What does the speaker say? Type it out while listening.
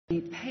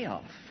the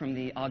payoff from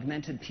the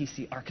augmented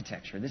PC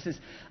architecture. This is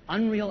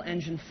Unreal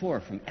Engine 4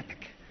 from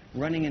Epic,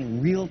 running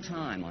in real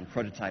time on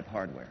prototype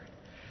hardware.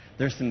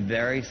 There's some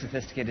very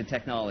sophisticated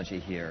technology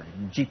here,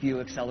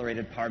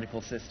 GPU-accelerated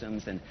particle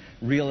systems and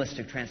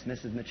realistic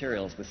transmissive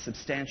materials with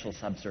substantial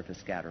subsurface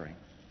scattering.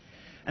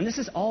 And this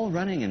is all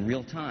running in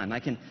real time. I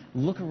can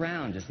look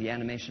around as the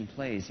animation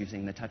plays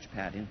using the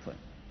touchpad input.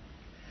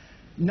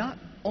 Not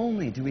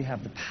only do we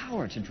have the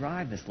power to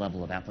drive this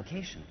level of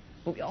application,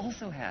 but we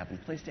also have, in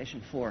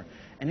PlayStation 4,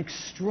 an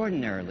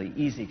extraordinarily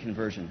easy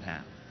conversion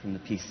path from the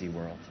PC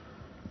world.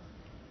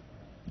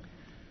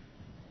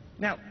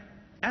 Now,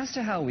 as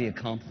to how we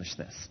accomplish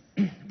this,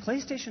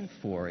 PlayStation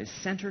 4 is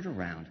centered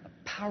around a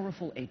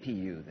powerful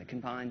APU that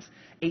combines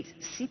 8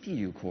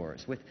 CPU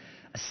cores with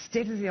a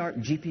state-of-the-art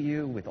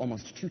GPU with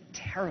almost 2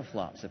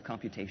 teraflops of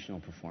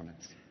computational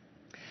performance.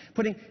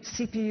 Putting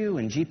CPU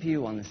and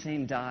GPU on the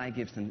same die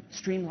gives them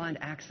streamlined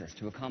access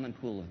to a common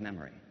pool of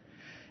memory.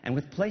 And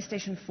with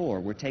PlayStation 4,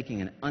 we're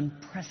taking an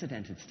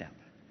unprecedented step.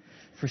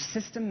 For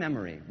system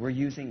memory, we're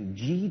using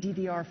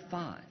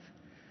GDDR5,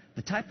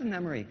 the type of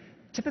memory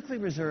typically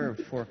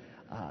reserved for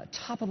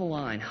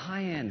top-of-the-line,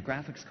 high-end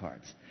graphics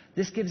cards.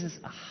 This gives us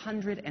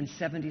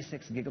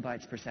 176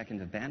 gigabytes per second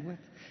of bandwidth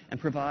and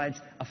provides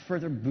a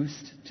further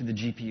boost to the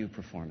GPU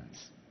performance.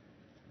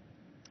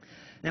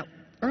 Now,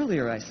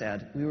 earlier I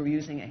said we were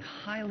using a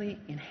highly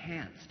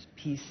enhanced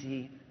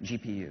PC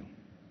GPU.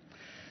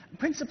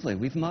 Principally,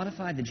 we've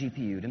modified the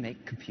GPU to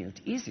make compute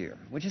easier,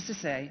 which is to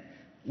say,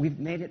 we've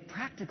made it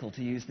practical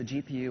to use the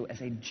GPU as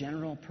a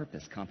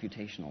general-purpose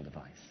computational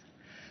device.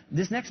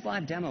 This next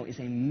live demo is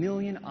a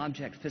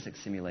million-object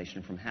physics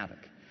simulation from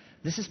Havok.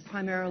 This is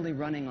primarily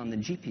running on the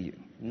GPU,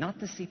 not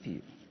the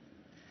CPU.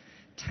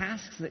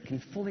 Tasks that can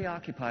fully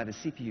occupy the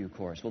CPU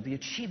cores will be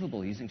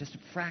achievable using just a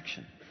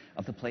fraction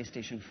of the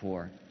PlayStation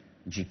 4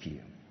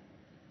 GPU.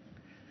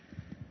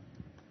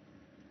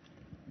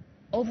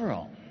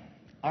 Overall,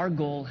 our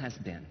goal has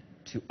been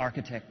to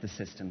architect the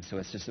system so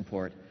as to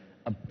support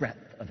a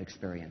breadth of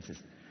experiences.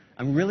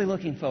 I'm really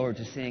looking forward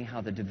to seeing how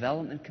the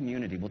development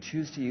community will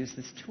choose to use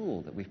this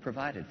tool that we've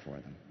provided for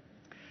them.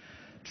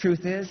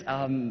 Truth is,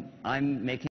 I'm making